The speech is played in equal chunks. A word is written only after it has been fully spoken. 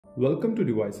Welcome to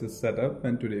Devices Setup,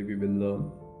 and today we will learn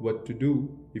what to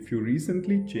do if you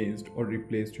recently changed or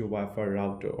replaced your Wi-Fi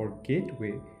router or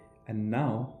gateway and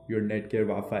now your Netgear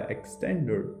Wi-Fi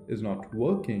Extender is not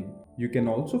working. You can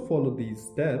also follow these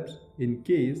steps in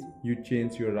case you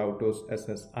change your router's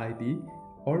SSID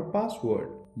or password.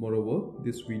 Moreover,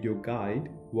 this video guide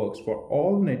works for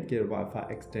all Netgear Wi-Fi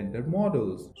Extender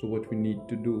models. So what we need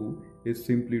to do is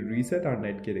simply reset our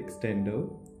Netgear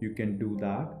Extender. You can do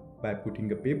that by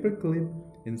putting a paper clip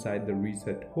inside the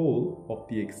reset hole of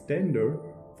the extender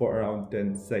for around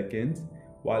 10 seconds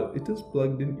while it is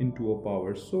plugged into a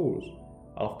power source.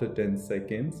 After 10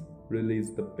 seconds,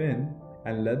 release the pin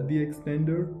and let the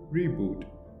extender reboot.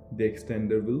 The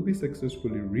extender will be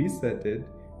successfully resetted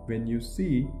when you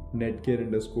see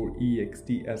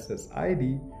Netgear_EXT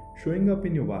SSID showing up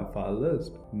in your Wi-Fi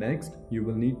list. Next, you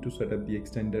will need to set up the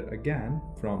extender again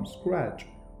from scratch.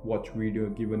 Watch video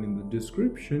given in the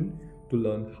description to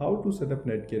learn how to set up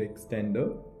Netgear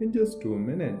Extender in just 2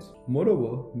 minutes.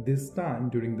 Moreover, this time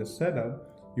during the setup,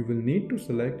 you will need to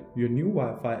select your new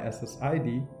Wi-Fi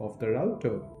SSID of the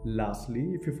router.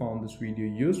 Lastly, if you found this video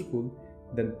useful,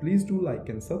 then please do like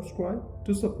and subscribe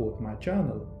to support my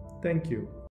channel. Thank you.